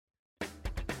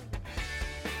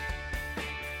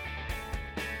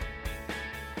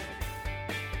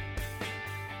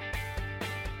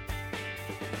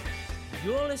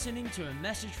You're listening to a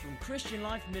message from Christian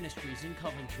Life Ministries in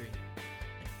Coventry,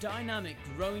 a dynamic,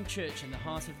 growing church in the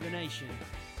heart of the nation.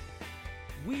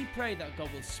 We pray that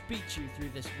God will speak to you through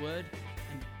this word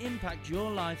and impact your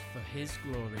life for His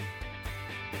glory.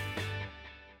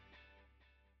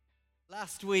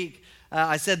 Last week,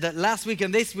 I said that last week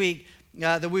and this week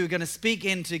that we were going to speak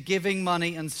into giving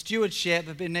money and stewardship.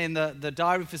 I've been in the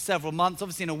diary for several months.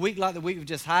 Obviously, in a week like the week we've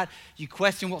just had, you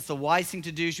question what's the wise thing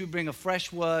to do. Should we bring a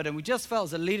fresh word? And we just felt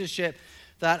as a leadership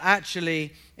that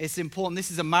actually it's important.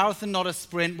 This is a marathon, not a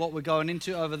sprint, what we're going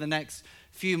into over the next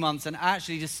few months. And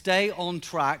actually to stay on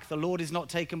track, the Lord is not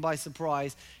taken by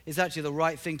surprise, is actually the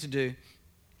right thing to do.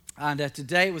 And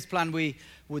today it was planned we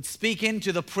would speak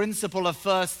into the principle of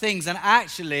first things. And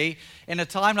actually, in a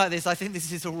time like this, I think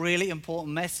this is a really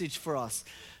important message for us,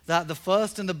 that the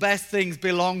first and the best things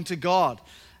belong to God.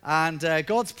 And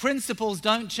God's principles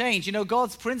don't change. You know,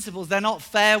 God's principles, they're not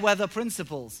fair weather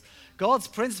principles. God's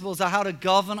principles are how to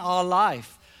govern our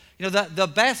life. You know, the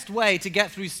best way to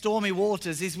get through stormy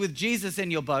waters is with Jesus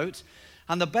in your boat.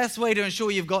 And the best way to ensure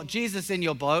you've got Jesus in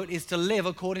your boat is to live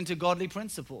according to godly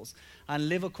principles and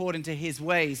live according to His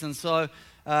ways. And so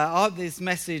I hope this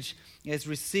message is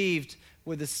received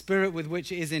with the spirit with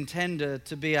which it is intended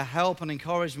to be a help and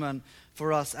encouragement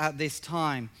for us at this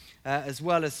time, as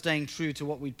well as staying true to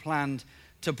what we planned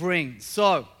to bring.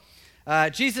 So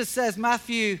Jesus says,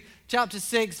 Matthew chapter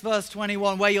 6, verse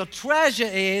 21, where your treasure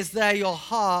is, there your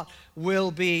heart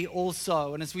will be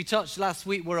also. And as we touched last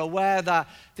week, we're aware that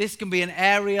this can be an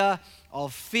area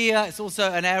of fear. It's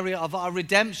also an area of our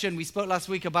redemption. We spoke last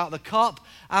week about the cup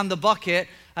and the bucket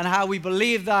and how we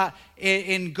believe that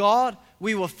in God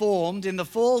we were formed, in the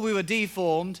fall we were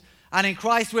deformed, and in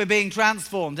Christ we're being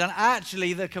transformed. And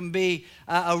actually there can be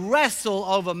a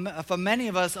wrestle for many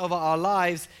of us over our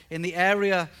lives in the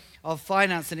area of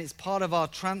finance, and it's part of our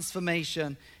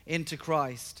transformation into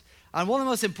Christ. And one of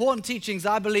the most important teachings,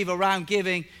 I believe, around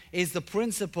giving is the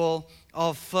principle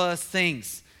of first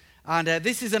things. And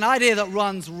this is an idea that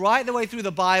runs right the way through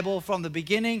the Bible from the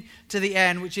beginning to the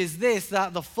end, which is this,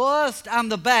 that the first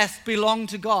and the best belong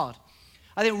to God.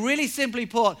 I think really simply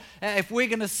put, if we're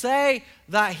going to say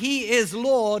that He is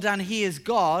Lord and He is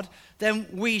God, then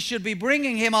we should be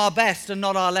bringing Him our best and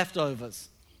not our leftovers.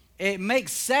 It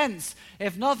makes sense,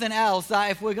 if nothing else,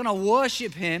 that if we're going to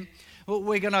worship Him,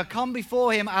 we're going to come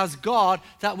before Him as God,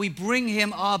 that we bring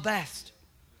Him our best.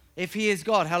 If He is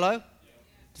God. Hello?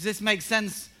 Does this make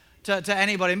sense to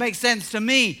anybody? It makes sense to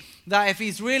me that if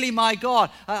He's really my God,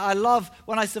 I love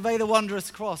when I survey the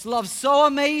wondrous cross. Love so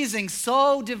amazing,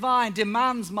 so divine,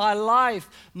 demands my life,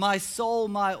 my soul,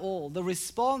 my all. The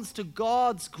response to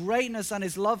God's greatness and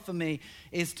His love for me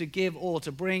is to give all,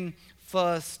 to bring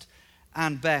first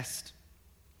and best.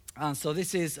 And so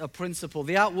this is a principle.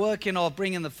 The outworking of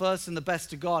bringing the first and the best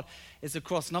to God is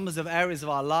across numbers of areas of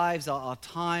our lives, our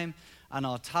time and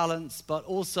our talents, but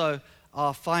also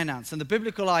our finance. And the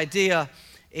biblical idea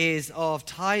is of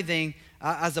tithing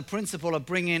as a principle of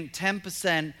bringing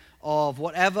 10% of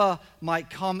whatever might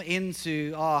come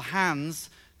into our hands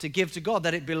to give to God,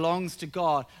 that it belongs to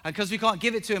God. And because we can't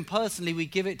give it to Him personally, we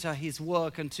give it to His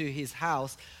work and to His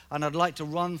house. And I'd like to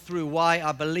run through why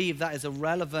I believe that is a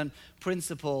relevant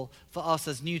principle for us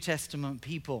as New Testament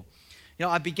people. You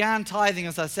know, I began tithing,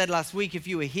 as I said last week, if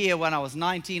you were here, when I was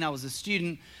 19, I was a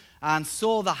student, and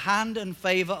saw the hand and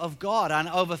favor of God. And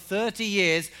over 30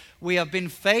 years, we have been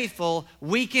faithful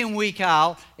week in, week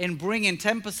out in bringing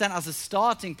 10% as a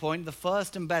starting point, the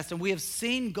first and best. And we have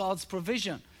seen God's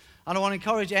provision. And I want to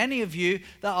encourage any of you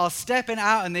that are stepping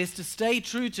out in this to stay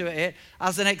true to it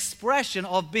as an expression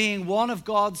of being one of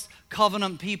God's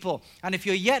covenant people. And if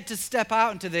you're yet to step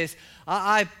out into this,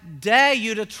 I dare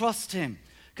you to trust Him.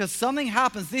 Because something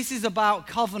happens. This is about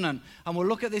covenant. And we'll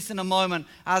look at this in a moment.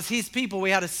 As His people,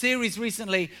 we had a series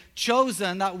recently,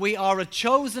 Chosen, that we are a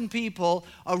chosen people,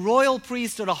 a royal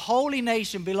priesthood, a holy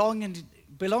nation belonging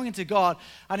to God.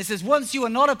 And it says, once you were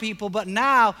not a people, but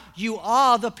now you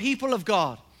are the people of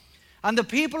God. And the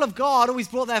people of God always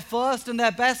brought their first and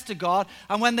their best to God.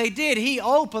 And when they did, He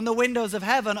opened the windows of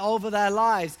heaven over their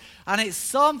lives. And it's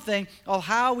something of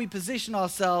how we position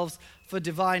ourselves for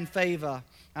divine favor.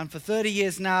 And for 30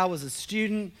 years now, as a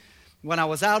student, when I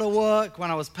was out of work, when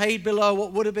I was paid below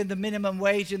what would have been the minimum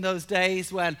wage in those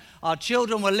days, when our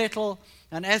children were little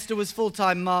and Esther was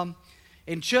full-time mum,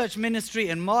 in church ministry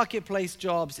and marketplace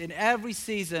jobs, in every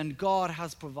season, God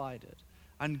has provided.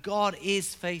 And God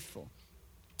is faithful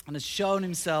and has shown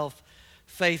Himself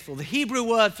faithful. The Hebrew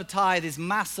word for tithe is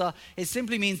masa. It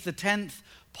simply means the 10th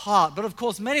part. But of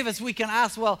course, many of us, we can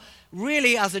ask, well,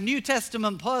 really, as a New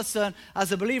Testament person,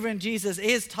 as a believer in Jesus,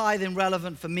 is tithing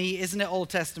relevant for me? Isn't it Old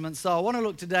Testament? So I want to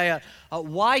look today at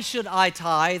why should I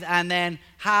tithe, and then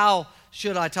how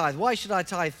should I tithe? Why should I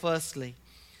tithe firstly?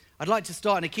 I'd like to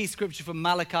start in a key scripture from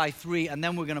Malachi 3, and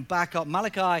then we're going to back up.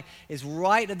 Malachi is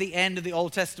right at the end of the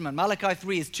Old Testament. Malachi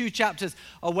 3 is 2 chapters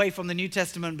away from the New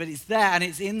Testament, but it's there, and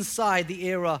it's inside the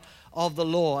era of the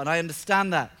law, and I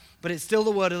understand that. But it's still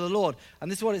the word of the Lord.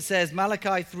 And this is what it says,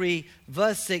 Malachi 3,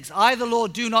 verse 6. I, the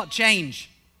Lord, do not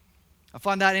change. I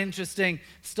find that interesting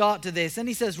start to this. And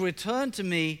he says, return to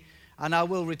me, and I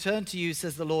will return to you,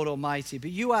 says the Lord Almighty. But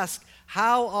you ask,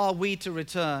 how are we to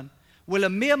return? Will a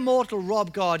mere mortal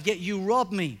rob God, yet you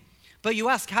rob me? But you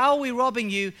ask, how are we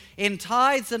robbing you? In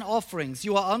tithes and offerings.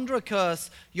 You are under a curse,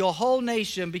 your whole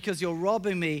nation, because you're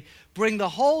robbing me. Bring the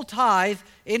whole tithe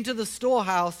into the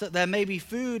storehouse, that there may be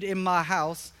food in my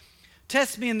house.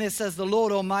 Test me in this, says the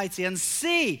Lord Almighty, and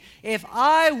see if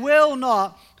I will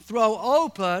not throw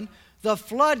open the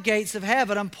floodgates of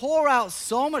heaven and pour out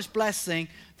so much blessing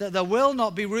that there will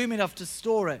not be room enough to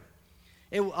store it.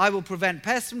 I will prevent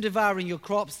pests from devouring your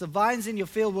crops. The vines in your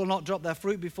field will not drop their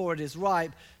fruit before it is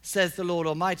ripe, says the Lord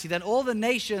Almighty. Then all the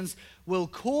nations will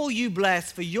call you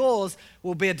blessed, for yours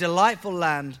will be a delightful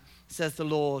land, says the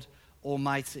Lord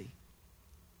Almighty.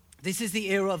 This is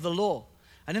the era of the law.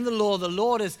 And in the law, the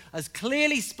Lord has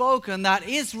clearly spoken that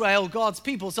Israel, God's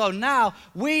people. So now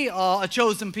we are a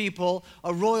chosen people,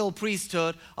 a royal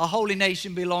priesthood, a holy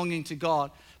nation belonging to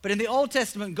God. But in the Old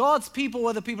Testament, God's people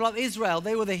were the people of Israel.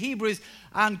 They were the Hebrews.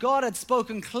 And God had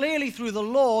spoken clearly through the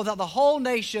law that the whole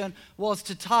nation was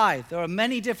to tithe. There are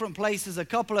many different places. A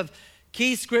couple of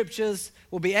key scriptures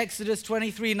will be Exodus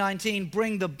 23:19.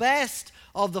 Bring the best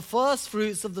of the first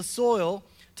fruits of the soil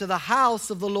to the house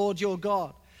of the Lord your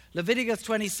God. Leviticus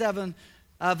 27,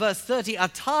 verse 30, a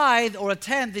tithe or a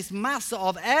tenth is masa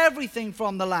of everything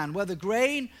from the land, whether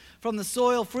grain from the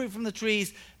soil, fruit from the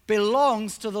trees,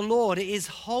 belongs to the Lord. It is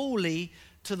holy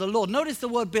to the Lord. Notice the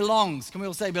word belongs. Can we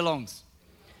all say belongs?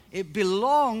 It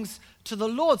belongs to the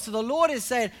Lord. So the Lord is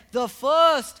saying, the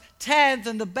first tenth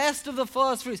and the best of the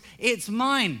first fruits, it's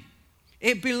mine.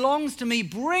 It belongs to me.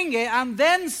 Bring it and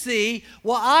then see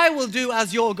what I will do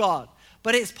as your God.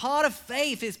 But it's part of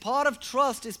faith, it's part of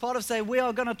trust, it's part of saying we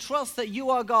are going to trust that you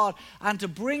are God. And to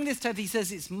bring this tenth, he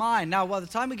says it's mine. Now, by the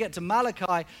time we get to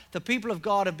Malachi, the people of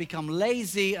God have become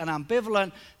lazy and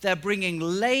ambivalent. They're bringing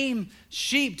lame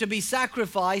sheep to be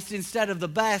sacrificed instead of the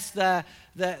best. They're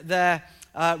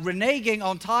reneging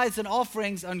on tithes and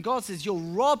offerings, and God says, you're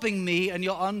robbing me and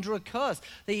you're under a curse.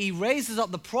 He raises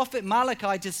up the prophet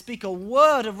Malachi to speak a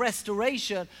word of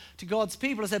restoration to God's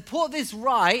people. He said, put this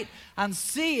right and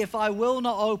see if I will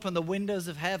not open the windows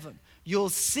of heaven. You'll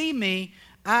see me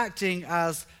acting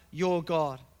as your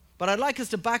God. But I'd like us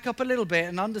to back up a little bit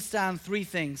and understand 3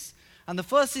 things. And the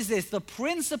first is this, the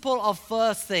principle of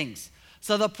first things.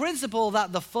 So the principle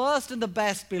that the first and the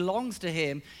best belongs to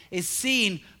him is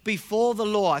seen before the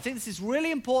law. I think this is really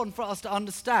important for us to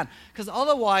understand, because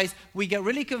otherwise we get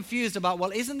really confused about, well,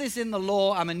 isn't this in the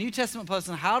law? I'm a New Testament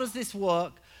person. How does this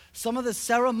work? Some of the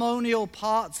ceremonial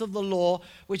parts of the law,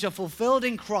 which are fulfilled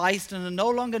in Christ and are no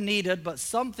longer needed, but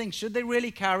something, should they really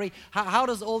carry? How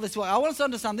does all this work? I want us to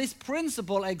understand this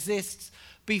principle exists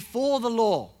before the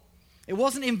law. It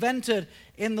wasn't invented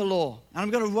in the law. And I'm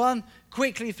going to run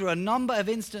quickly through a number of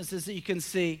instances that you can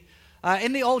see.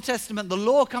 In the Old Testament, the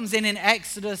law comes in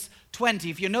Exodus 20.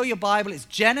 If you know your Bible, it's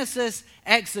Genesis,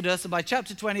 Exodus, and by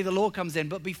chapter 20, the law comes in.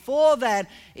 But before that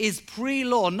is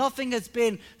pre-law. Nothing has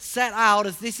been set out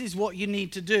as this is what you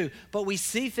need to do. But we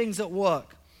see things at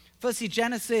work. Firstly,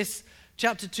 Genesis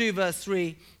chapter 2, verse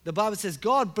 3, the Bible says,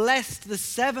 God blessed the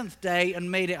 7th day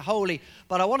and made it holy.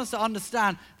 But I want us to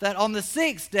understand that on the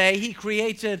 6th day, he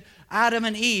created Adam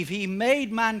and Eve. He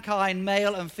made mankind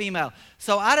male and female.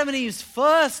 So Adam and Eve's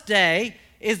first day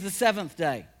is the 7th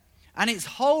day. And it's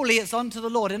holy, it's unto the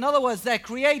Lord. In other words, they're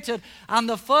created, and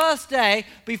the first day,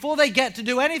 before they get to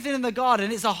do anything in the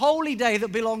garden, it's a holy day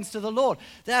that belongs to the Lord.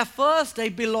 Their first day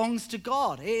belongs to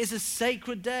God. It is a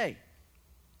sacred day.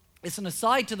 It's an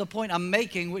aside to the point I'm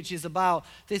making, which is about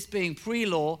this being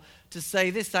pre-law, to say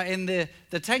this, that in the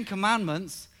 10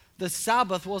 Commandments, the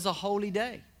Sabbath was a holy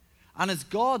day. And as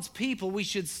God's people, we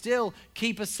should still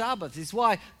keep a Sabbath. It's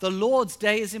why the Lord's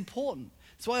Day is important.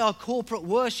 It's why our corporate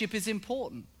worship is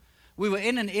important. We were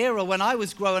in an era when I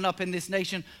was growing up in this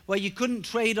nation where you couldn't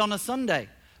trade on a Sunday.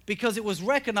 because it was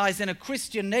recognized in a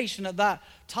Christian nation at that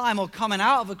time, or coming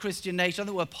out of a Christian nation. I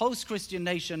think we're a post-Christian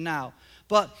nation now.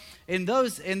 But in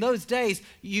those days,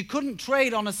 you couldn't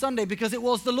trade on a Sunday because it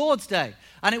was the Lord's day.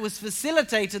 And it was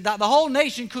facilitated that the whole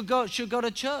nation should go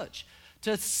to church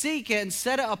to seek it and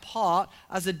set it apart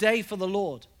as a day for the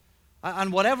Lord.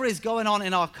 And whatever is going on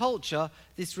in our culture,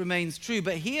 this remains true.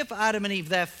 But here for Adam and Eve,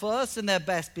 their first and their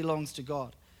best belongs to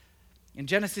God. In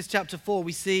Genesis chapter 4,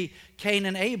 we see Cain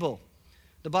and Abel.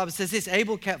 The Bible says this: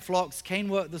 Abel kept flocks, Cain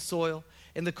worked the soil.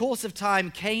 In the course of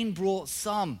time, Cain brought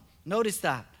some. Notice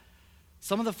that.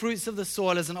 Some of the fruits of the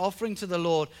soil as an offering to the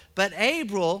Lord. But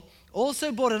Abel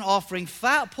also brought an offering,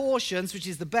 fat portions, which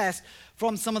is the best,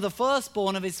 from some of the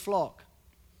firstborn of his flock.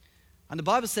 And the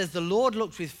Bible says the Lord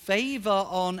looked with favor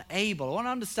on Abel. I want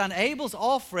to understand, Abel's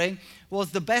offering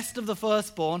was the best of the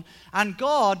firstborn, and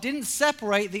God didn't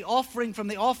separate the offering from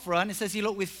the offerer. And it says he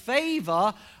looked with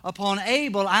favor upon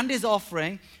Abel and his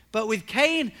offering, but with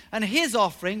Cain and his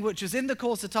offering, which was in the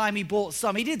course of time, he bought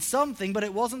some. He did something, but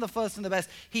it wasn't the first and the best.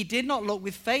 He did not look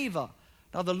with favor.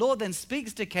 Now the Lord then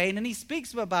speaks to Cain, and he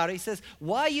speaks to him about it. He says,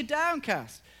 why are you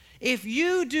downcast? If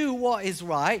you do what is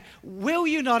right, will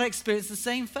you not experience the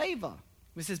same favor?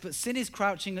 He says, but sin is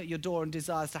crouching at your door and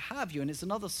desires to have you. And it's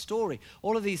another story.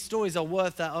 All of these stories are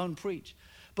worth their own preach.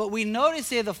 But we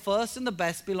notice here the first and the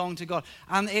best belong to God.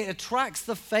 And it attracts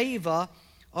the favor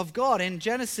of God. In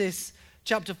Genesis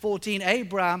chapter 14,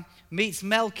 Abraham meets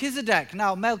Melchizedek.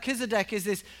 Now, Melchizedek is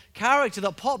this character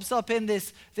that pops up in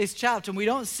this chapter, and we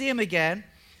don't see him again.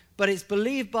 But it's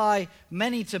believed by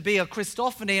many to be a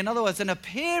Christophany. In other words, an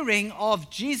appearing of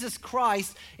Jesus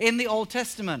Christ in the Old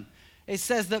Testament. It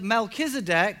says that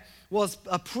Melchizedek was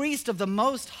a priest of the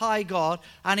Most High God,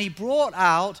 and he brought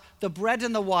out the bread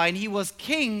and the wine. He was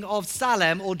king of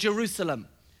Salem, or Jerusalem.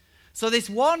 So this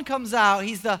one comes out,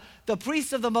 he's the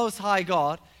priest of the Most High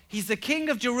God. He's the king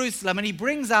of Jerusalem, and he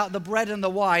brings out the bread and the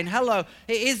wine. Hello,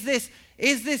 is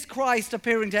this Christ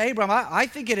appearing to Abraham? I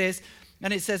think it is.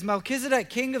 And it says,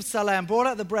 Melchizedek, king of Salem, brought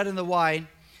out the bread and the wine.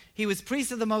 He was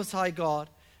priest of the Most High God.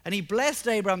 And he blessed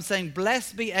Abraham, saying,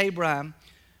 blessed be Abraham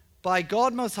by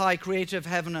God Most High, creator of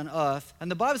heaven and earth.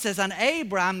 And the Bible says, and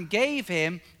Abraham gave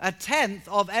him a tenth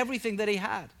of everything that he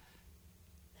had.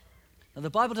 Now,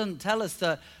 the Bible doesn't tell us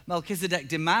that Melchizedek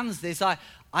demands this.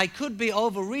 I could be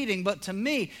overreading, but to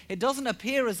me, it doesn't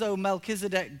appear as though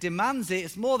Melchizedek demands it.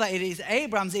 It's more that it is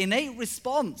Abraham's innate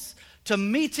response to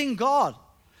meeting God.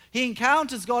 He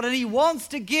encounters God, and he wants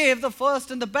to give the first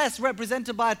and the best,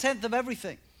 represented by a tenth of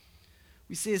everything.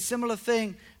 We see a similar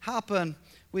thing happen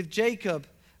with Jacob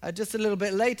just a little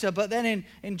bit later. But then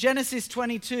in Genesis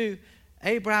 22,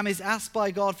 Abraham is asked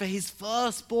by God for his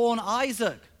firstborn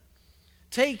Isaac.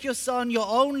 Take your son, your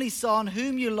only son,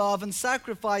 whom you love, and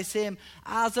sacrifice him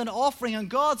as an offering. And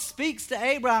God speaks to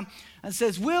Abraham and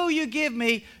says, will you give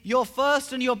me your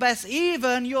first and your best,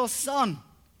 even your son?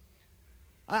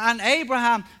 And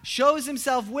Abraham shows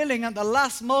himself willing. At the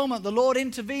last moment, the Lord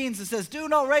intervenes and says, do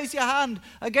not raise your hand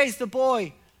against the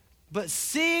boy. But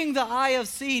seeing that I have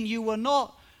seen, you were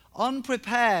not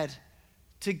unprepared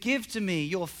to give to me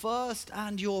your first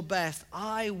and your best.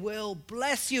 I will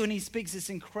bless you. And he speaks this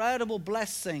incredible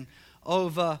blessing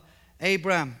over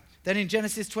Abraham. Then in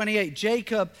Genesis 28,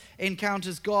 Jacob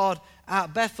encounters God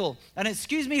at Bethel. And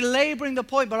excuse me laboring the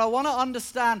point, but I want to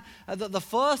understand that the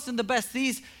first and the best,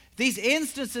 these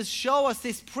instances show us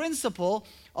this principle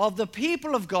of the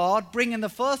people of God bringing the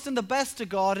first and the best to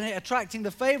God and attracting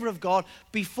the favor of God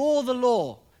before the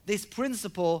law. This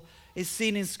principle is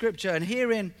seen in Scripture. And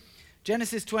here in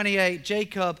Genesis 28,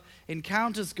 Jacob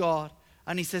encounters God,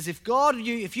 and he says, if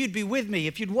you'd be with me,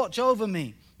 if you'd watch over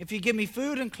me, if you give me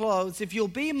food and clothes, if you'll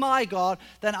be my God,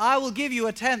 then I will give you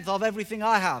a tenth of everything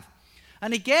I have.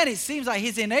 And again, it seems like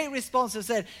his innate response has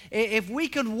said, if we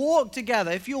can walk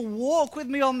together, if you'll walk with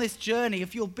me on this journey,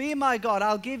 if you'll be my God,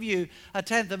 I'll give you a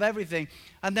tenth of everything.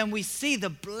 And then we see the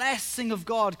blessing of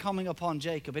God coming upon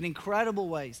Jacob in incredible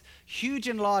ways. Huge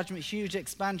enlargement, huge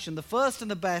expansion, the first and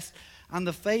the best, and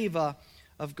the favor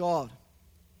of God.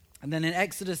 And then in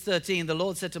Exodus 13, the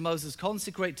Lord said to Moses,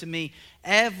 consecrate to me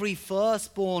every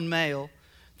firstborn male,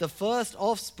 the first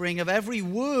offspring of every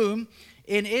womb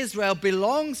in Israel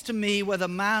belongs to me, whether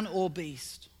man or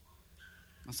beast.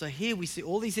 And so here we see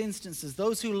all these instances,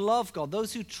 those who love God,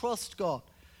 those who trust God,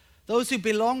 those who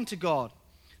belong to God,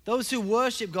 those who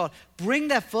worship God, bring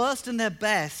their first and their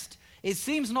best. It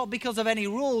seems not because of any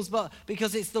rules, but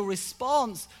because it's the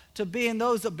response to being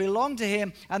those that belong to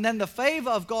him, and then the favor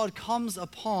of God comes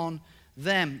upon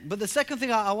them. But the second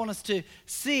thing I want us to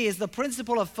see is the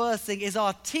principle of first thing is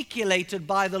articulated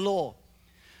by the law.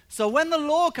 So when the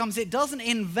law comes, it doesn't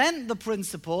invent the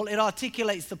principle, it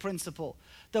articulates the principle.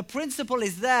 The principle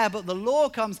is there, but the law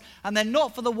comes, and they're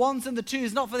not for the ones and the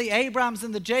twos, not for the Abrahams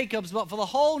and the Jacobs, but for the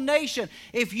whole nation.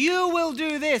 If you will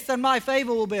do this, then my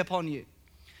favor will be upon you.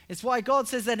 It's why God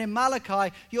says that in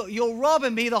Malachi, you're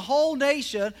robbing me, the whole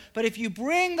nation, but if you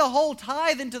bring the whole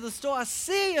tithe into the store, I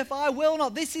see if I will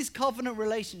not. This is covenant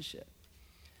relationship.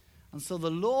 And so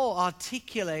the law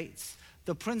articulates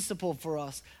the principle for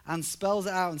us and spells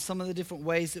it out in some of the different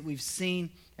ways that we've seen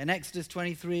in Exodus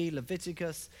 23,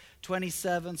 Leviticus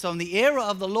 27. So in the era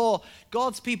of the law,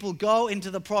 God's people go into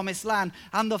the promised land,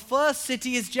 and the first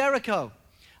city is Jericho.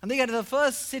 And they get to the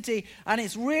first city, and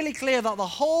it's really clear that the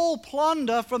whole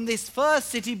plunder from this first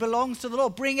city belongs to the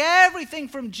Lord. Bring everything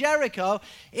from Jericho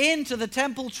into the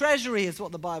temple treasury, is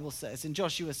what the Bible says in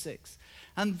Joshua 6.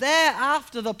 And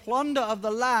thereafter, the plunder of the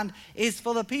land is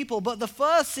for the people, but the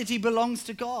first city belongs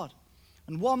to God.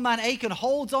 And one man, Achan,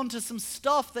 holds on to some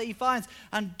stuff that he finds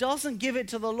and doesn't give it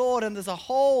to the Lord, and there's a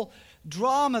whole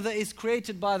drama that is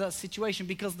created by that situation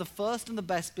because the first and the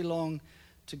best belong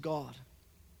to God.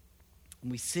 And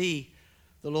we see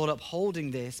the Lord upholding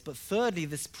this. But thirdly,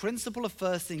 this principle of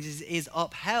first things is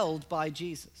upheld by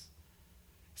Jesus.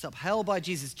 It's upheld by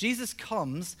Jesus. Jesus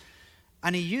comes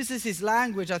and he uses his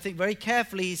language, I think, very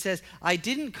carefully. He says, I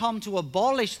didn't come to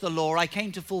abolish the law, I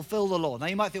came to fulfill the law. Now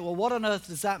you might think, well, what on earth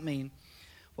does that mean?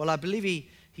 Well, I believe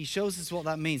he shows us what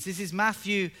that means. This is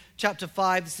Matthew chapter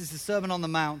 5. This is the Sermon on the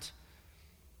Mount.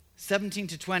 17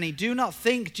 to 20. Do not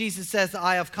think, Jesus says, that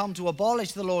I have come to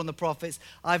abolish the law and the prophets.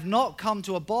 I've not come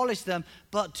to abolish them,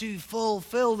 but to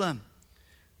fulfill them.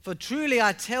 For truly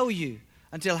I tell you,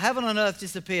 until heaven and earth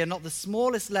disappear, not the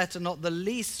smallest letter, not the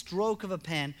least stroke of a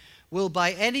pen, will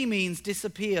by any means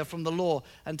disappear from the law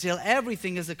until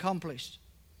everything is accomplished.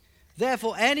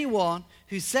 Therefore, anyone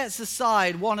who sets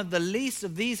aside one of the least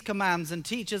of these commands and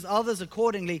teaches others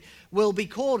accordingly will be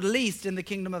called least in the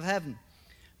kingdom of heaven.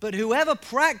 But whoever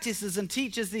practices and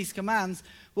teaches these commands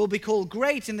will be called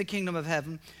great in the kingdom of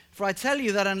heaven. For I tell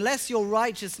you that unless your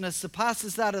righteousness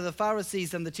surpasses that of the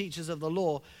Pharisees and the teachers of the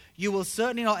law, you will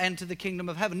certainly not enter the kingdom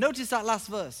of heaven. Notice that last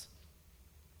verse.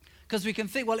 Because we can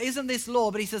think, well, isn't this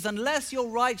law? But he says, unless your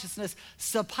righteousness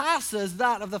surpasses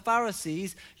that of the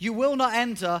Pharisees, you will not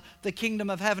enter the kingdom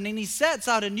of heaven. And he sets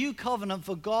out a new covenant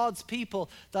for God's people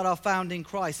that are found in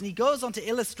Christ. And he goes on to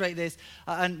illustrate this,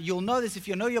 and you'll know this if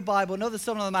you know your Bible, know the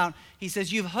Sermon on the Mount. He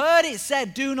says, you've heard it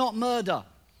said, do not murder.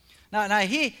 Now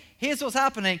here's what's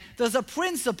happening. There's a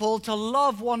principle to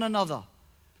love one another.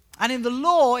 And in the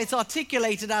law, it's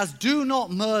articulated as do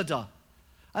not murder.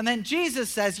 And then Jesus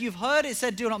says, you've heard it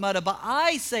said, do not murder, but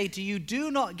I say to you,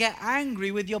 do not get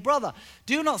angry with your brother.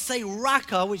 Do not say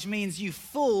raka, which means you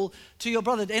fool, to your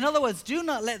brother. In other words, do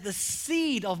not let the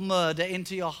seed of murder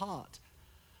into your heart.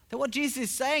 That what Jesus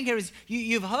is saying here is,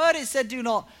 you've heard it said, do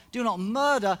not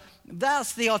murder.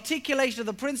 That's the articulation of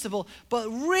the principle. But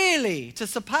really, to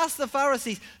surpass the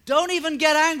Pharisees, don't even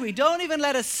get angry. Don't even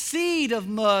let a seed of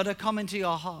murder come into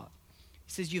your heart.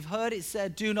 He says, you've heard it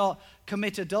said, do not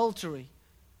commit adultery.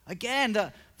 Again,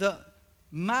 that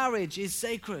marriage is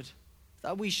sacred,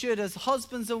 that we should, as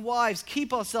husbands and wives,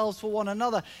 keep ourselves for one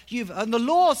another. And the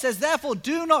law says, therefore,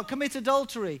 do not commit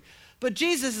adultery. But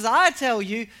Jesus says, I tell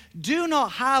you, do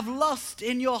not have lust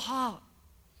in your heart.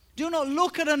 Do not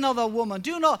look at another woman.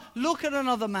 Do not look at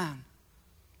another man.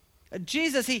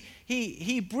 Jesus,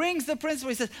 he brings the principle.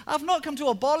 He says, I've not come to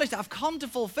abolish it. I've come to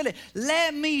fulfill it.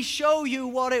 Let me show you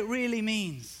what it really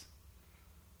means.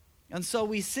 And so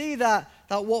we see that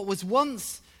what was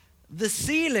once the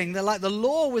ceiling, that like the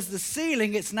law was the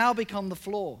ceiling, it's now become the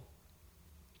floor.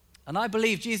 And I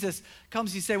believe Jesus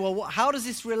comes, you say, well, how does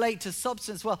this relate to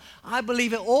substance? Well, I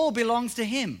believe it all belongs to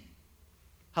him.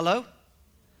 Hello?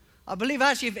 I believe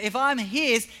actually if I'm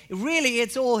his, really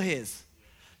it's all his.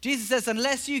 Jesus says,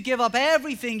 unless you give up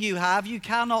everything you have, you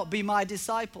cannot be my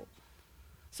disciple.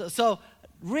 So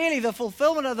really the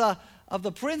fulfillment of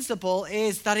the principle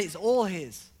is that it's all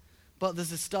his. But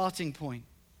there's a starting point.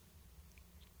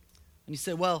 And you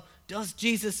say, well, does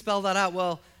Jesus spell that out?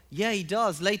 Well, yeah, he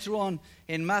does. Later on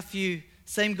in Matthew,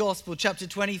 same gospel, chapter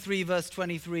 23, verse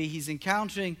 23, he's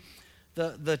encountering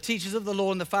the teachers of the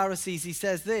law and the Pharisees. He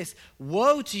says this,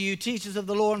 woe to you, teachers of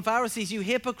the law and Pharisees, you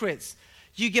hypocrites.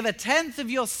 You give a tenth of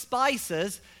your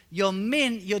spices, your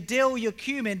mint, your dill, your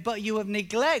cumin, but you have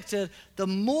neglected the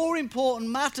more important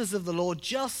matters of the law,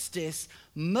 justice,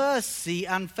 mercy,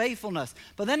 and faithfulness.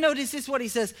 But then notice this, what he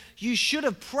says, you should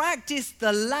have practiced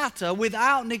the latter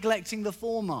without neglecting the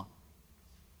former.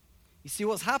 You see,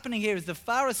 what's happening here is the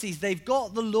Pharisees, they've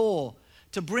got the law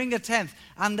to bring a tenth,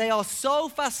 and they are so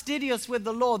fastidious with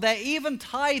the law, they're even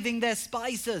tithing their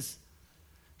spices.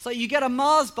 So you get a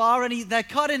Mars bar and they're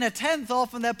cutting 1/10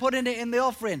 off and they're putting it in the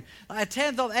offering. Like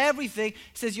 1/10 of everything. He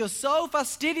says, you're so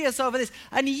fastidious over this,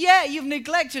 and yet you've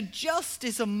neglected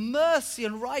justice and mercy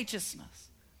and righteousness.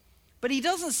 But he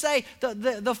doesn't say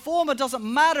that the former doesn't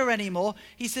matter anymore.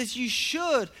 He says you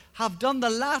should have done the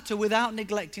latter without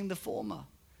neglecting the former.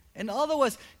 In other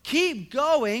words, keep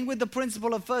going with the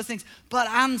principle of first things,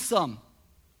 and some.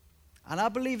 And I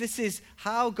believe this is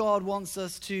how God wants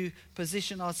us to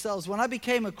position ourselves. When I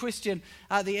became a Christian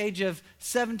at the age of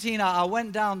 17, I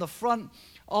went down the front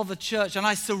of a church and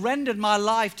I surrendered my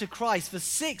life to Christ. For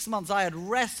 6 months, I had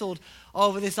wrestled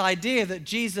over this idea that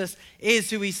Jesus is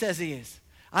who he says he is,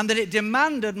 and that it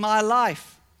demanded my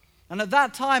life. And at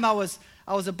that time, I was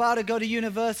about to go to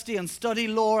university and study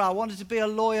law. I wanted to be a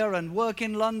lawyer and work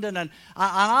in London. And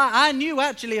I knew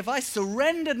actually if I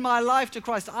surrendered my life to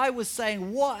Christ, I was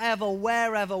saying whatever,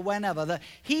 wherever, whenever, that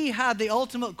he had the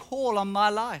ultimate call on my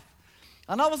life.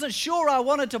 And I wasn't sure I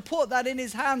wanted to put that in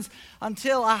his hands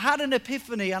until I had an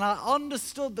epiphany and I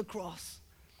understood the cross.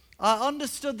 I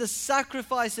understood the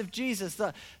sacrifice of Jesus,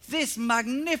 that this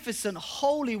magnificent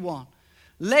Holy One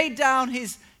laid down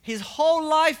his whole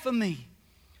life for me,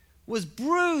 was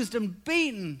bruised and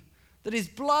beaten, that his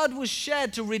blood was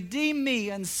shed to redeem me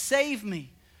and save me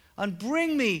and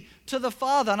bring me to the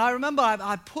Father. And I remember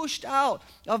I pushed out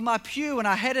of my pew and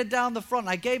I headed down the front and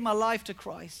I gave my life to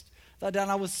Christ that day,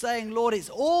 and I was saying, Lord, it's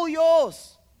all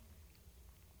yours.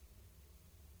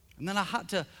 And then I had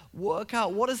to work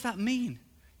out, what does that mean?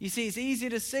 You see, it's easy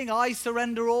to sing, I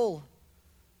surrender all.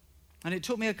 And it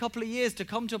took me a couple of years to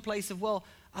come to a place of, well,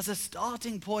 as a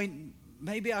starting point,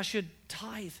 maybe I should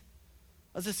tithe.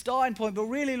 As a starting point, but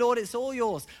really, Lord, it's all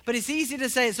yours. But it's easy to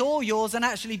say it's all yours and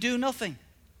actually do nothing.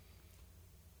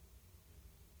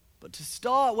 But to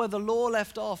start where the law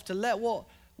left off, to let what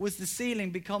was the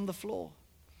ceiling become the floor.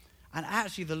 And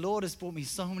actually, the Lord has brought me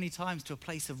so many times to a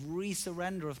place of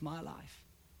resurrender of my life.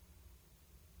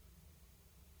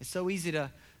 It's so easy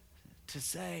to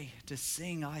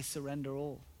sing, I surrender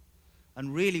all.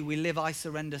 And really, we live, I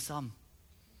surrender some.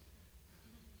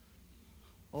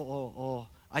 Or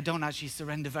I don't actually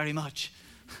surrender very much.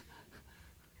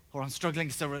 Or I'm struggling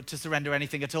to surrender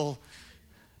anything at all.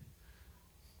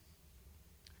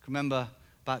 I remember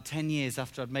about 10 years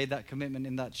after I'd made that commitment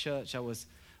in that church, I was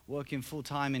working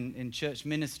full-time in church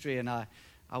ministry, and I'd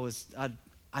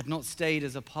not stayed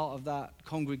as a part of that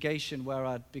congregation where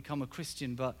I'd become a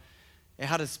Christian, but it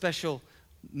had a special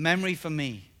memory for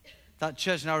me. That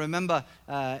church, and I remember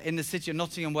in the city of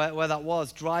Nottingham where that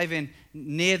was, driving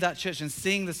near that church and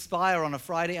seeing the spire on a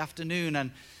Friday afternoon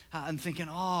and thinking,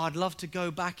 oh, I'd love to go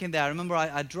back in there. I remember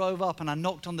I drove up and I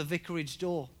knocked on the vicarage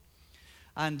door,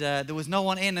 and there was no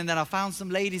one in, and then I found some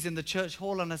ladies in the church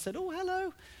hall and I said, oh,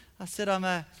 hello. I said,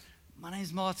 my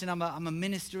name's Martin, I'm a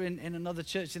minister in another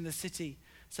church in the city.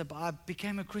 I said, but I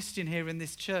became a Christian here in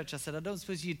this church. I said, I don't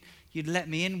suppose you'd let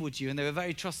me in, would you? And they were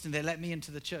very trusting. They let me into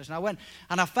the church. And I went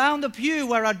and I found the pew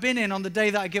where I'd been in on the day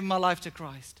that I'd given my life to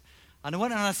Christ. And I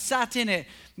went and I sat in it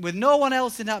with no one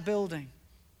else in that building.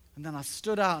 And then I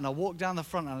stood out and I walked down the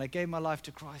front and I gave my life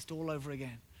to Christ all over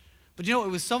again. But you know, it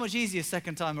was so much easier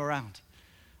second time around.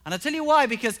 And I tell you why,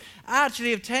 because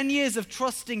actually of 10 years of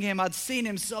trusting him, I'd seen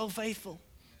him so faithful.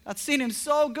 I'd seen him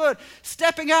so good,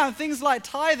 stepping out in things like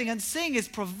tithing and seeing his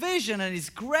provision and his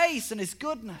grace and his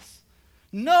goodness.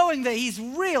 Knowing that he's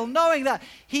real, knowing that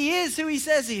he is who he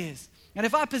says he is. And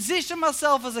if I position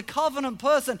myself as a covenant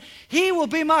person, he will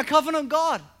be my covenant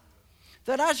God.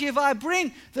 That actually if I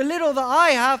bring the little that I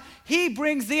have, he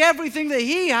brings the everything that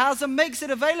he has and makes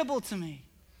it available to me.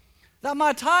 That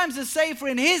my times are safer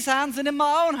in his hands than in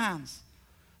my own hands.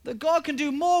 That God can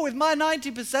do more with my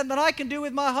 90% than I can do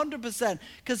with my 100%.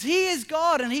 Because he is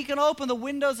God and he can open the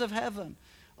windows of heaven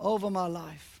over my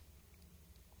life.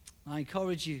 I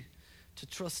encourage you to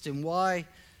trust him. Why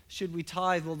should we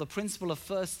tithe? Well, the principle of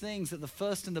first things, that the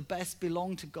first and the best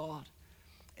belong to God.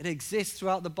 It exists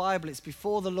throughout the Bible. It's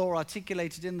before the law,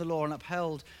 articulated in the law and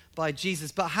upheld by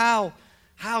Jesus. But how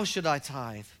should I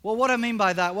tithe? Well, what do I mean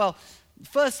by that? Well,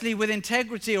 firstly, with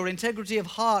integrity or integrity of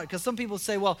heart, because some people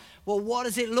say, well, what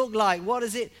does it look like? What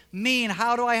does it mean?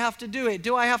 How do I have to do it?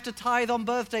 Do I have to tithe on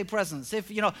birthday presents?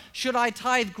 Should I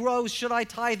tithe gross? Should I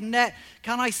tithe net?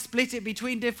 Can I split it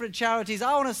between different charities?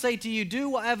 I want to say to you, do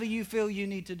whatever you feel you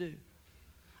need to do.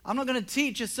 I'm not going to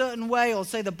teach a certain way or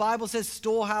say the Bible says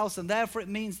storehouse and therefore it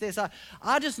means this.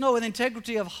 I just know with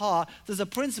integrity of heart, there's a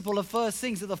principle of first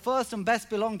things, that the first and best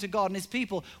belong to God and his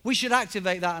people. We should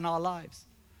activate that in our lives.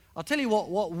 I'll tell you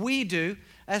what we do,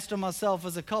 Esther and myself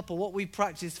as a couple, what we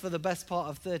practiced for the best part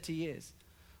of 30 years.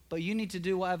 but you need to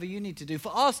do whatever you need to do.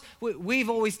 For us, we've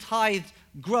always tithed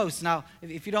gross. Now,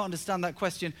 if you don't understand that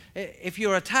question, if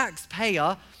you're a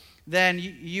taxpayer, then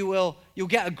you'll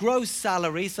get a gross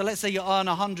salary. So let's say you earn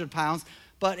 £100,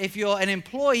 but if you're an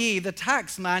employee, the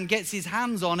tax man gets his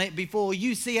hands on it before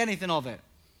you see anything of it.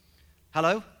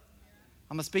 Hello?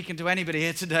 Am I speaking to anybody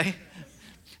here today?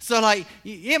 So like,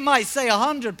 it might say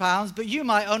 £100, but you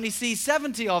might only see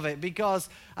 70 of it because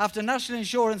after national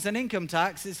insurance and income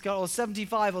tax, it's got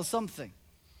 75 or something.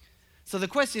 So the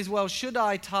question is, well, should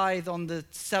I tithe on the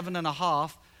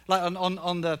 7.5, like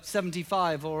on the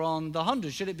 75 or on the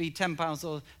 100? Should it be £10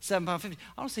 or £7.50?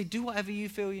 I would say do whatever you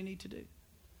feel you need to do.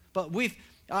 But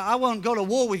I won't go to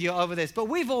war with you over this, but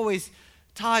we've always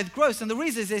tithe gross. And the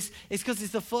reason is this is because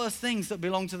it's the first things that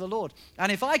belong to the Lord.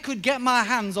 And if I could get my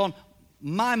hands on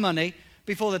my money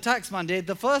before the taxman did,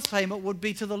 the first payment would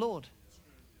be to the Lord,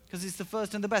 because it's the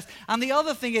first and the best. And the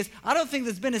other thing is, I don't think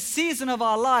there's been a season of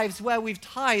our lives where we've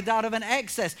tithed out of an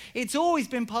excess. It's always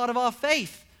been part of our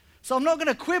faith. So I'm not going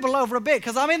to quibble over a bit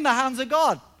because I'm in the hands of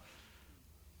God.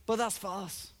 But that's for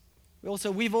us.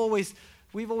 We've always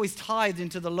tithed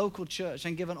into the local church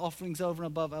and given offerings over and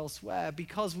above elsewhere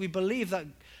because we believe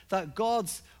that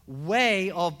God's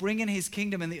way of bringing his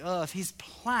kingdom in the earth, his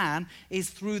plan is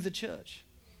through the church.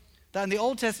 That in the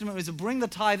Old Testament was to bring the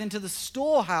tithe into the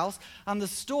storehouse, and the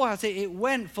storehouse, it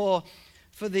went for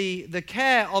the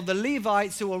care of the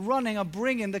Levites who were running and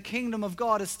bringing the kingdom of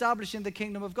God, establishing the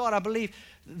kingdom of God. I believe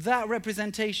that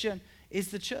representation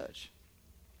is the church.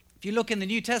 If you look in the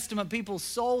New Testament, people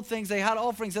sold things, they had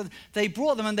offerings, and they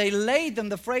brought them and they laid them,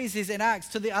 the phrases in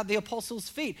Acts, at the apostles'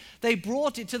 feet. They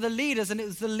brought it to the leaders, and it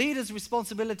was the leaders'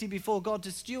 responsibility before God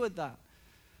to steward that.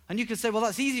 And you can say, well,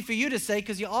 that's easy for you to say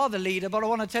because you are the leader, but I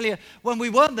want to tell you, when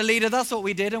we weren't the leader, that's what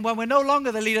we did, and when we're no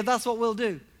longer the leader, that's what we'll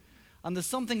do. And there's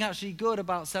something actually good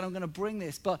about saying, I'm going to bring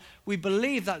this, but we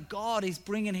believe that God is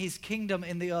bringing his kingdom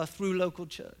in the earth through local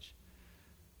church.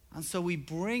 And so we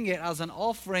bring it as an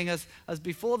offering, as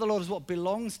before the Lord, as what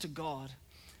belongs to God,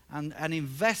 and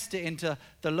invest it into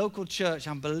the local church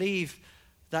and believe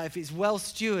that if it's well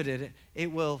stewarded, it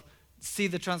will see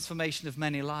the transformation of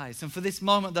many lives. And for this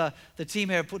moment, the team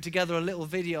here put together a little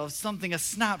video of something, a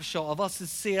snapshot of us as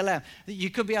CLM. You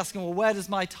could be asking, well, where does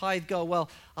my tithe go? Well,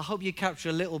 I hope you capture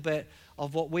a little bit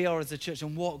of what we are as a church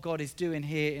and what God is doing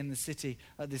here in the city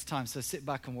at this time. So sit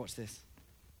back and watch this.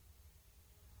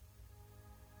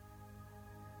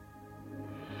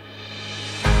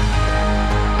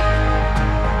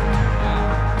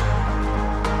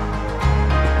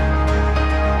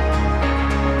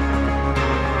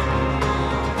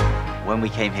 When we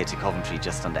came here to Coventry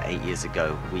just under 8 years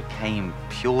ago, we came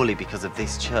purely because of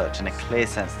this church and a clear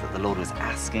sense that the Lord was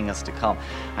asking us to come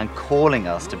and calling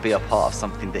us to be a part of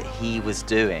something that he was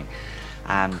doing.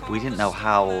 And we didn't know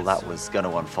how all that was going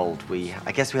to unfold.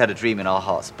 I guess we had a dream in our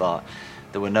hearts, but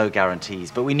there were no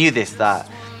guarantees. But we knew this, that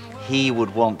he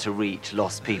would want to reach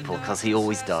lost people because he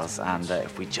always does. And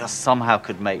if we just somehow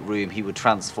could make room, he would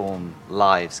transform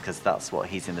lives because that's what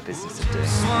he's in the business of doing.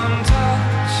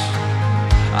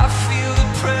 I feel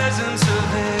the presence of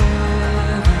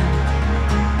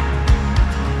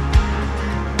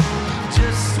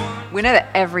heaven. We know that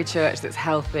every church that's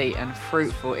healthy and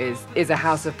fruitful is a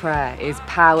house of prayer, is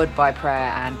powered by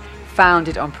prayer and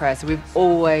founded on prayer. So we've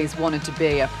always wanted to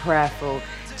be a prayerful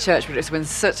church, but it's been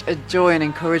such a joy and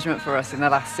encouragement for us in the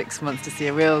last 6 months to see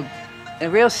a real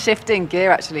shift in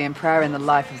gear actually in prayer in the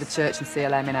life of the church and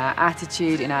CLM, in our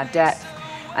attitude, in our depth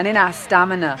and in our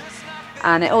stamina.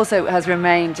 And it also has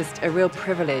remained just a real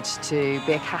privilege to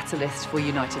be a catalyst for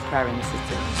united prayer in the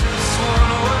city.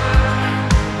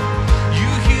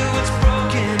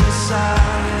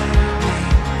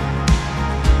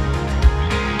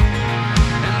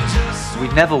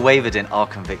 We've never wavered in our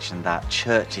conviction that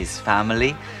church is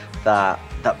family, that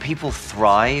people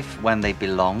thrive when they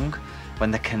belong, when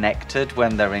they're connected,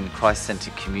 when they're in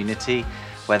Christ-centered community,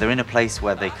 where they're in a place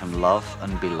where they can love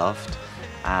and be loved.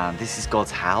 And this is God's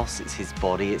house, it's his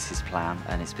body, it's his plan,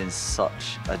 and it's been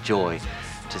such a joy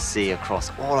to see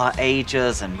across all our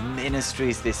ages and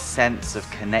ministries this sense of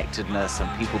connectedness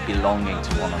and people belonging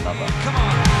to one another. Come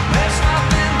on, there's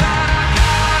nothing that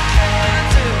God can't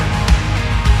do.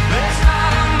 There's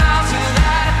not a mountain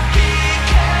that he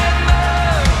can't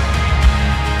move.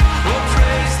 Oh,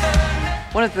 praise the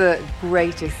name. One of the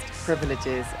greatest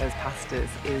privileges as pastors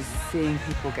is seeing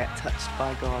people get touched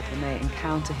by God when they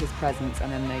encounter his presence,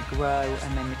 and then they grow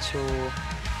and they mature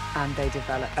and they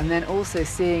develop, and then also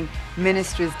seeing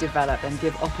ministries develop and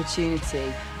give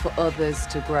opportunity for others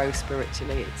to grow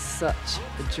spiritually. It's such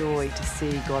a joy to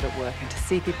see God at work and to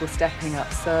see people stepping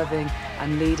up, serving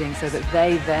and leading so that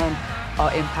they then are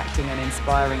impacting and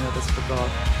inspiring others for God.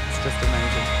 It's just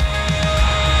amazing.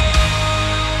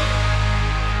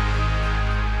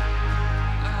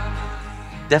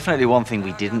 Definitely one thing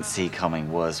we didn't see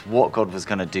coming was what God was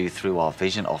going to do through our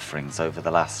vision offerings over the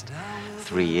last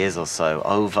 3 years or so,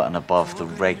 over and above the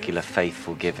regular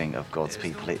faithful giving of God's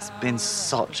people. It's been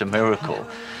such a miracle.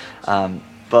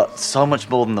 But so much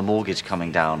more than the mortgage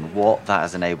coming down, what that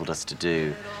has enabled us to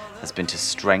do has been to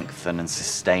strengthen and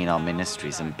sustain our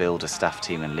ministries and build a staff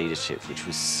team and leadership, which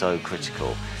was so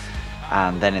critical.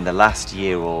 And then in the last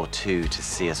year or two, to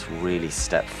see us really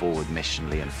step forward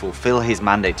missionally and fulfill his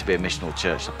mandate to be a missional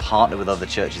church, to partner with other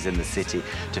churches in the city,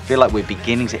 to feel like we're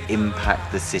beginning to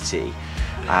impact the city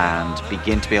and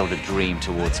begin to be able to dream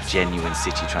towards genuine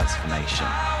city transformation.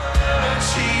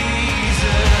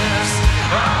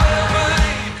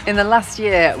 In the last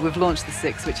year, we've launched The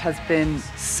Six, which has been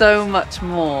so much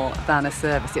more than a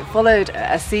service. It followed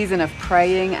a season of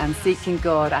praying and seeking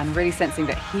God and really sensing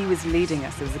that he was leading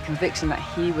us. There was a conviction that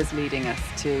he was leading us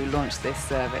to launch this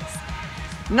service.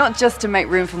 Not just to make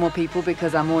room for more people,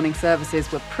 because our morning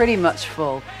services were pretty much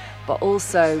full, but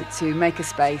also to make a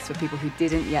space for people who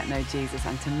didn't yet know Jesus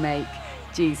and to make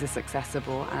Jesus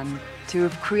accessible, and to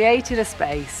have created a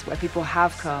space where people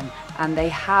have come and they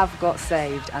have got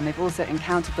saved, and they've also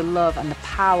encountered the love and the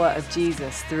power of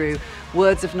Jesus through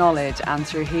words of knowledge and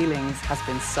through healings has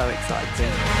been so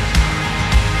exciting.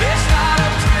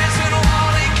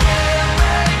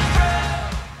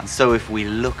 And so if we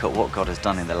look at what God has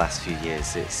done in the last few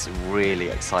years, it's really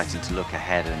exciting to look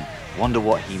ahead and wonder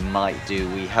what he might do.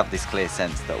 We have this clear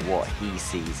sense that what he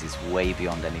sees is way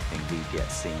beyond anything we've yet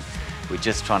seen. We're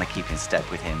just trying to keep in step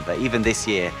with him. But even this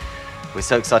year, we're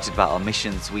so excited about our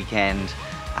missions weekend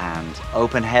and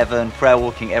Open Heaven, prayer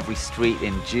walking every street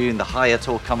in June, the Higher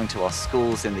Tour coming to our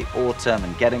schools in the autumn,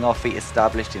 and getting our feet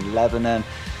established in Lebanon.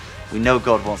 We know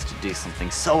God wants to do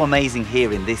something so amazing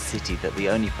here in this city that the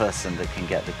only person that can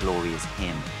get the glory is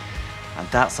him. And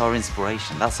that's our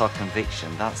inspiration, that's our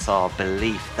conviction, that's our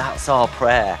belief, that's our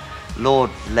prayer.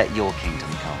 Lord, let your kingdom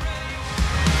come.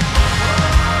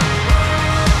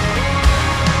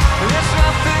 There's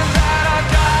nothing that our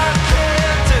God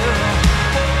can't do.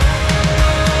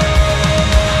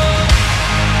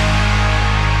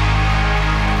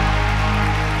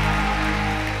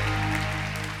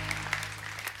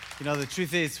 You know, the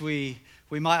truth is we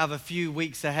might have a few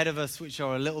weeks ahead of us which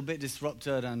are a little bit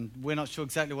disrupted, and we're not sure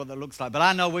exactly what that looks like. But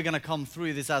I know we're going to come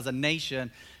through this as a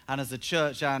nation and as a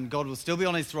church, and God will still be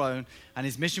on his throne, and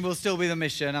his mission will still be the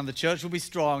mission, and the church will be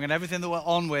strong, and everything that we're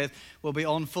on with will be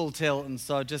on full tilt. And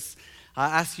so I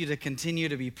ask you to continue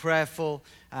to be prayerful.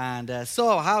 And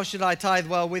so how should I tithe?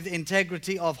 Well, with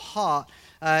integrity of heart.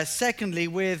 Secondly,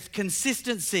 with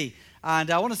consistency.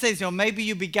 And I want to say this, maybe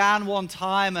you began one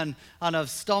time and have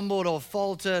stumbled or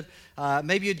faltered.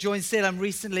 Maybe you joined Salem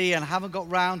recently and haven't got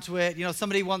round to it.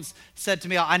 Somebody once said to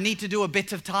me, I need to do a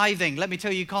bit of tithing. Let me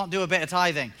tell you can't do a bit of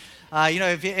tithing.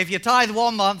 If you tithe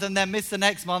 1 month and then miss the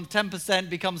next month,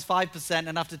 10% becomes 5%,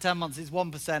 and after 10 months it's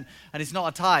 1%, and it's not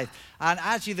a tithe. And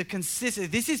actually the consistency,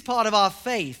 this is part of our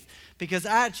faith. Because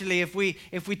actually, if we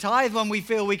tithe when we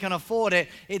feel we can afford it,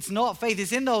 it's not faith.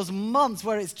 It's in those months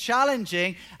where it's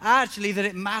challenging, actually, that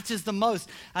it matters the most.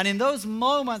 And in those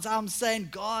moments, I'm saying,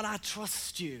 God, I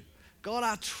trust you. God,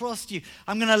 I trust you.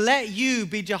 I'm going to let you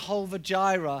be Jehovah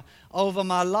Jireh over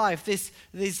my life. This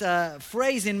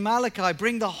phrase in Malachi,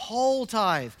 bring the whole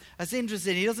tithe. That's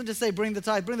interesting. He doesn't just say bring the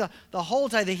tithe, bring the whole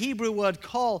tithe. The Hebrew word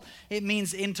kol, it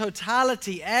means in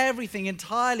totality, everything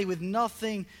entirely with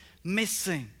nothing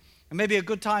missing. And maybe a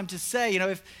good time to say,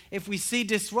 if we see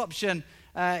disruption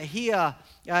here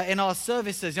in our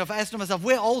services, for Esther and myself,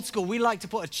 we're old school. We like to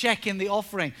put a check in the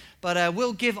offering, but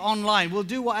we'll give online. We'll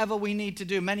do whatever we need to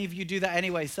do. Many of you do that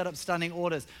anyway, set up standing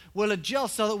orders. We'll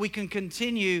adjust so that we can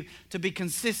continue to be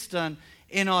consistent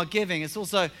in our giving.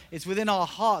 It's within our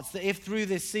hearts that if through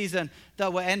this season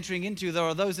that we're entering into, there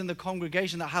are those in the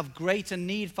congregation that have greater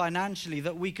need financially,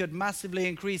 that we could massively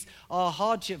increase our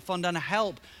hardship fund and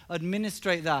help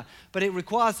administrate that. But it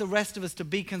requires the rest of us to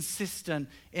be consistent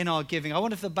in our giving. I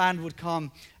wonder if the band would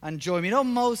come and join me.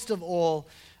 Most of all,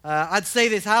 I'd say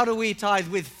this, how do we tithe?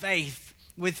 With faith.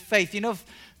 With faith.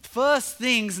 First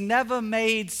things never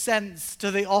made sense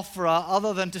to the offerer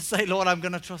other than to say, Lord, I'm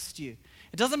going to trust you.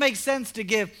 It doesn't make sense to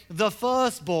give the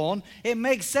firstborn. It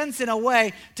makes sense in a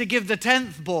way to give the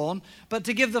 10th born, but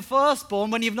to give the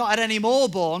firstborn when you've not had any more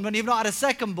born, when you've not had a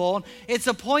second born, it's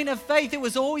a point of faith. It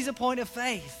was always a point of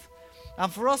faith. And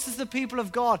for us as the people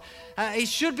of God, it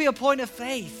should be a point of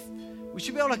faith. We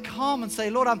should be able to come and say,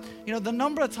 Lord, the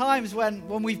number of times when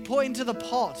we've put into the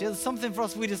pot, there's something for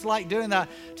us, we just like doing that,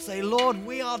 to say, Lord,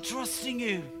 we are trusting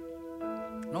you.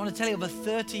 And I want to tell you over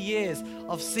 30 years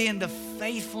of seeing the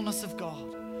faithfulness of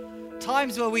God.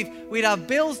 Times where we'd have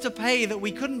bills to pay that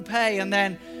we couldn't pay, and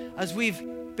then as we've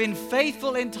been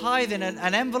faithful in tithing,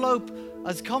 an envelope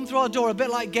has come through our door, a bit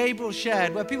like Gabriel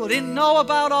shared, where people didn't know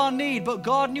about our need, but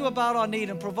God knew about our need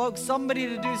and provoked somebody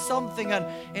to do something, and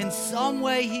in some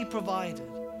way He provided.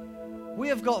 We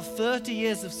have got 30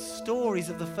 years of stories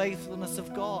of the faithfulness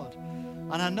of God,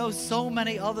 and I know so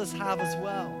many others have as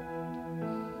well.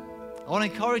 I want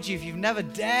to encourage you, if you've never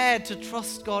dared to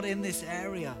trust God in this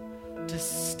area, to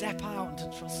step out and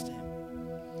to trust Him.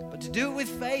 But to do it with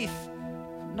faith,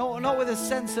 not with a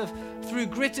sense of through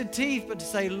gritted teeth, but to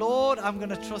say, Lord, I'm going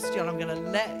to trust you and I'm going to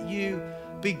let you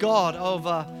be God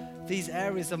over these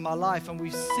areas of my life. And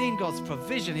we've seen God's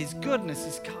provision, His goodness,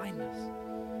 His kindness.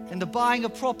 In the buying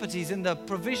of properties, in the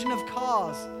provision of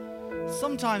cars.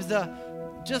 Sometimes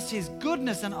just His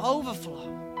goodness and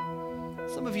overflow.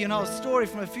 Some of you know a story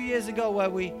from a few years ago where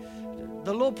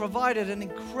the Lord provided an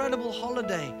incredible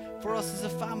holiday for us as a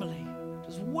family. It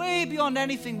was way beyond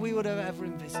anything we would have ever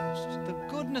envisaged. The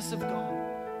goodness of God.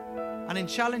 And in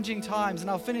challenging times, and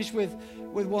I'll finish with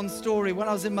one story. When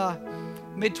I was in my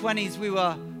mid-20s, we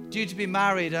were due to be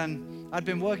married, and I'd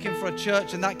been working for a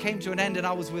church, and that came to an end, and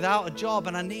I was without a job,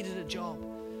 and I needed a job.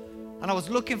 And I was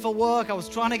looking for work. I was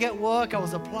trying to get work. I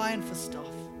was applying for stuff.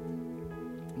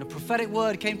 And a prophetic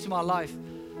word came to my life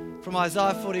from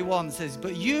Isaiah 41. It says,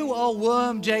 "But you, O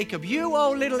worm Jacob, you,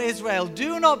 O little Israel,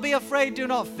 do not be afraid, do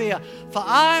not fear, for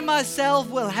I myself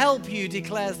will help you,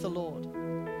 declares the Lord."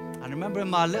 I remember in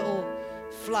my little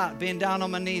flat being down on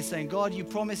my knees saying, God, you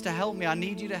promised to help me. I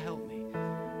need you to help me.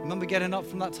 I remember getting up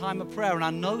from that time of prayer, and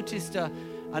I noticed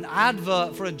an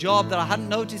advert for a job that I hadn't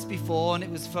noticed before, and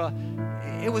it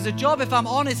was a job, if I'm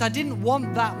honest, I didn't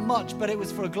want that much, but it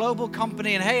was for a global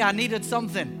company, and hey, I needed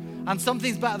something, and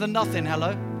something's better than nothing,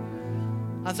 hello?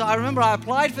 And so I remember I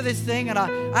applied for this thing, and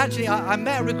I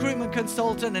met a recruitment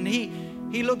consultant, and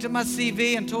he looked at my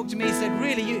CV and talked to me. He said,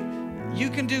 really, you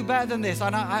can do better than this.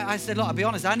 And I said, look, I'll be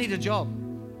honest, I need a job.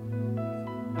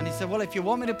 And he said, well, if you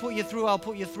want me to put you through, I'll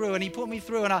put you through. And he put me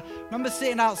through, and I remember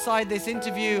sitting outside this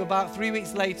interview about 3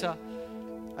 weeks later.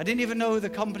 I didn't even know who the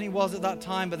company was at that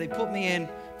time, but they put me in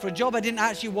for a job I didn't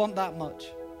actually want that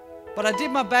much. But I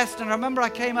did my best, and I remember I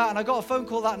came out and I got a phone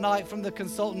call that night from the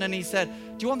consultant, and he said,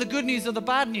 do you want the good news or the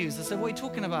bad news? I said, what are you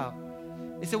talking about?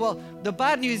 He said, well, the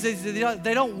bad news is that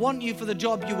they don't want you for the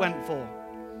job you went for.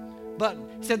 But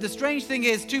he said, the strange thing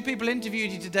is, 2 people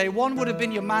interviewed you today. One would have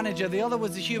been your manager. The other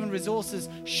was the human resources,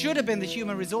 should have been the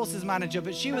human resources manager,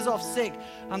 but she was off sick.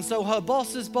 And so her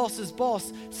boss's boss's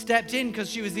boss stepped in because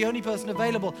she was the only person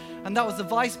available. And that was the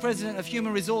vice president of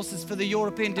human resources for the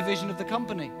European division of the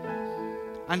company.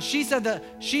 And she said that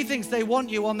she thinks they want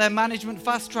you on their management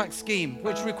fast-track scheme,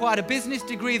 which required a business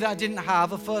degree that I didn't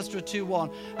have, a first or a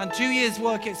 2-1, and 2 years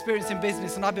work experience in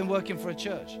business, and I've been working for a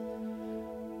church.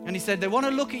 And he said, they want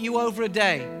to look at you over a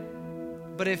day,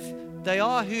 but if they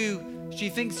are who she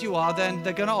thinks you are, then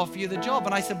they're going to offer you the job.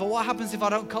 And I said, but what happens if I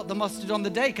don't cut the mustard on the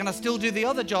day? Can I still do the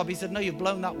other job? He said, no, you've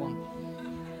blown that one.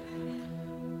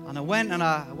 And I went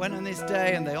on this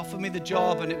day, and they offered me the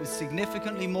job, and it was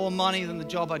significantly more money than the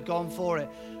job I'd gone for. It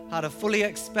had a fully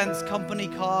expensed company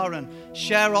car and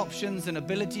share options and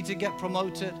ability to get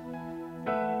promoted.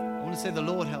 I want to say the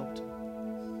Lord helped.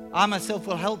 I myself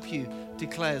will help you,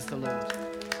 declares the Lord.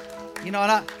 You know,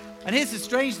 and here's the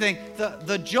strange thing,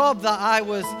 the job that I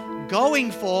was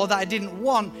going for that I didn't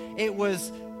want, it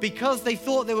was because they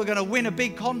thought they were going to win a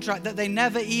big contract that they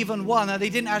never even won, and they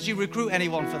didn't actually recruit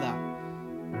anyone for that.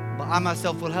 But I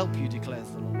myself will help you, declares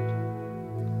the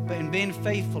Lord. But in being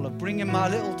faithful, of bringing my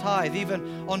little tithe,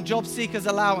 even on job seekers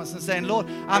allowance, and saying, Lord,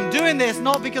 I'm doing this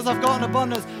not because I've got an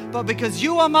abundance, but because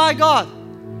you are my God.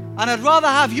 And I'd rather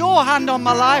have your hand on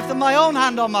my life than my own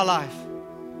hand on my life.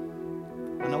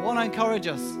 And I want to encourage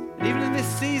us, and even in this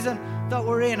season that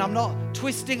we're in, I'm not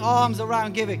twisting arms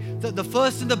around giving, that the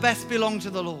first and the best belong to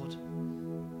the Lord.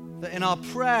 That in our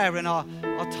prayer, in our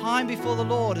time before the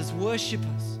Lord as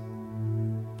worshipers,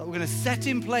 that we're going to set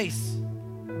in place,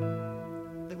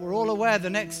 that we're all aware the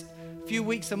next few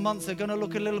weeks and months are going to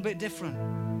look a little bit different.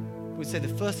 We say the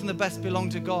first and the best belong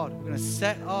to God. We're going to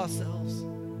set ourselves.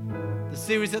 The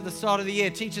series at the start of the year,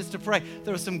 Teach Us to Pray.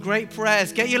 There are some great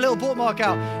prayers. Get your little bookmark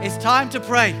out. It's time to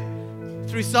pray.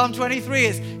 Through Psalm 23,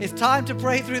 it's time to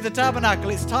pray through the tabernacle.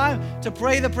 It's time to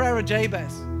pray the prayer of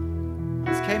Jabez.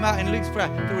 This came out in Luke's prayer.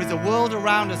 There is a world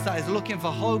around us that is looking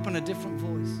for hope and a different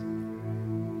voice.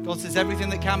 God says everything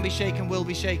that can be shaken will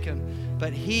be shaken.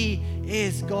 But He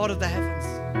is God of the heavens.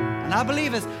 And I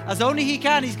believe as only He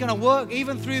can, He's going to work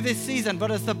even through this season.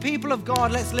 But as the people of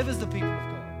God, let's live as the people of God.